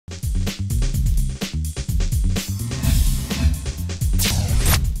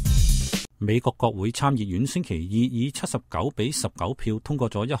美國國會參議院星期二以79-19票通過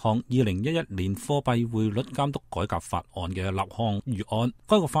咗一項2011年貨幣匯率監督改革法案嘅立項預案。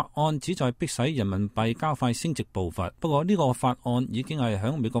該個法案旨在迫使人民幣加快升值步伐，不過呢個法案已經係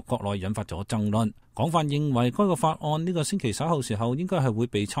響美國國內引發咗爭論。廣泛認為該個法案呢個星期稍後時候應該係會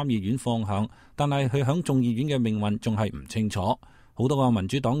被參議院放行，但係佢響眾議院嘅命運仲係唔清楚。好多個民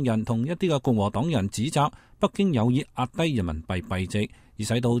主黨人同一啲嘅共和黨人指責北京有意壓低人民幣幣值，而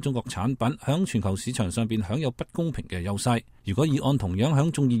使到中國產品響全球市場上邊享有不公平嘅優勢。如果議案同樣響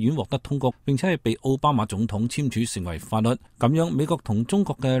眾議院獲得通過，並且係被奧巴馬總統簽署成為法律，咁樣美國同中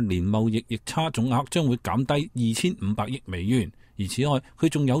國嘅年貿易逆差總額將會減低2500億美元。而此外，佢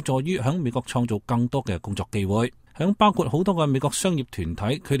仲有助於響美國創造更多嘅工作機會。響包括好多嘅美國商業團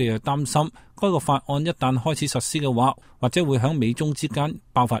體，佢哋又擔心該個法案一旦開始實施嘅話，或者會響美中之間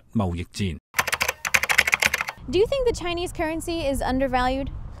爆發貿易戰。Do you think the Chinese currency is undervalued?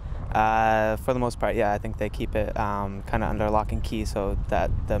 For the most part, yeah. I think they keep it kind of under lock and key, so that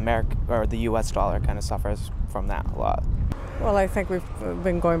the U.S. dollar kind of suffers from that a lot. Well, I think we've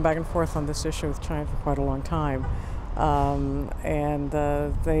been going back and forth on this issue with China for quite a long time, and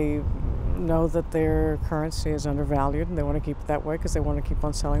they know that their currency is undervalued, and they want to keep it that way because they want to keep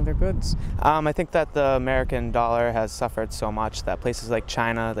on selling their goods. I think that the American dollar has suffered so much that places like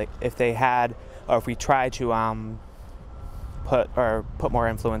China, if they had, or if we try to put more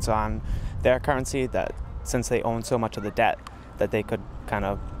influence on their currency, that since they own so much of the debt, that they could kind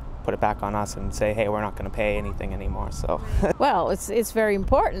of put it back on us and say, hey, we're not going to pay anything anymore. So well, it's very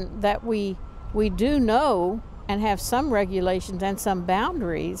important that we do know and have some regulations and some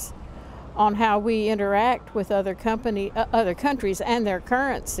boundaries on how we interact with other countries and their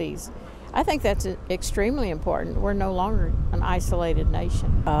currencies. I think that's extremely important. We're no longer an isolated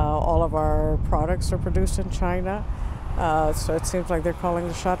nation. All of our products are produced in China, so it seems like they're calling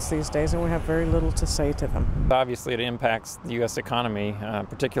the shots these days, and we have very little to say to them. Obviously, it impacts the U.S. economy,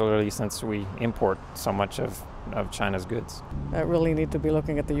 particularly since we import so much of China's goods. Really need to be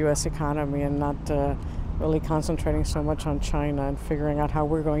looking at the U.S. economy and not really concentrating so much on China and figuring out how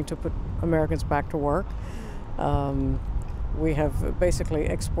we're going to put Americans back to work. We have basically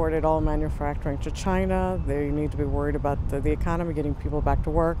exported all manufacturing to China. They need to be worried about the economy, getting people back to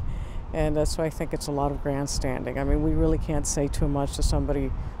work. And so I think it's a lot of grandstanding. I mean, we really can't say too much to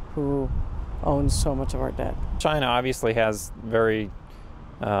somebody who owns so much of our debt. China obviously has very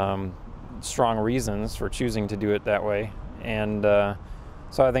strong reasons for choosing to do it that way. And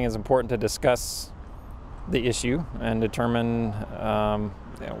so I think it's important to discuss the issue and determine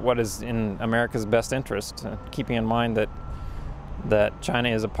what is in America's best interest, keeping in mind that China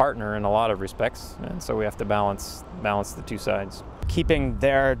is a partner in a lot of respects, and so we have to balance the two sides. Keeping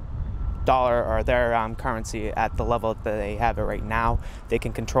their dollar or their currency at the level that they have it right now, they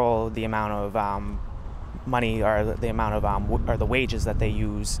can control the amount of money or the amount of or the wages that they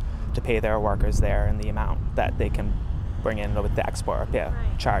use to pay their workers there, and the amount that they can bring in with the export,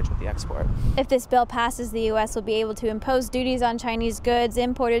 charge with the export. If this bill passes, the U.S. will be able to impose duties on Chinese goods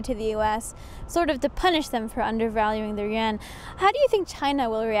imported to the U.S., sort of to punish them for undervaluing their yuan. How do you think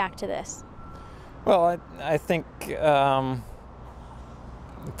China will react to this? Well, I think,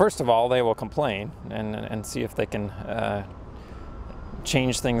 first of all, they will complain and see if they can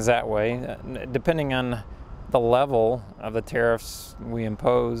change things that way. Depending on the level of the tariffs we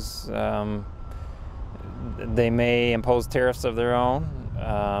impose, they may impose tariffs of their own.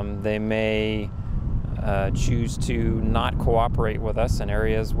 They may choose to not cooperate with us in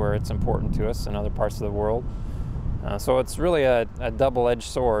areas where it's important to us in other parts of the world. So it's really a double-edged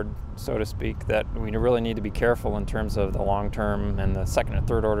sword, so to speak, that we really need to be careful in terms of the long-term and the second and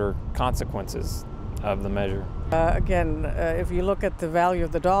third-order consequences of the measure. Again, if you look at the value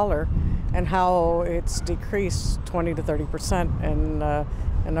of the dollar and how it's decreased 20 to 30% in a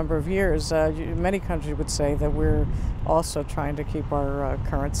number of years, many countries would say that we're also trying to keep our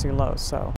currency low. So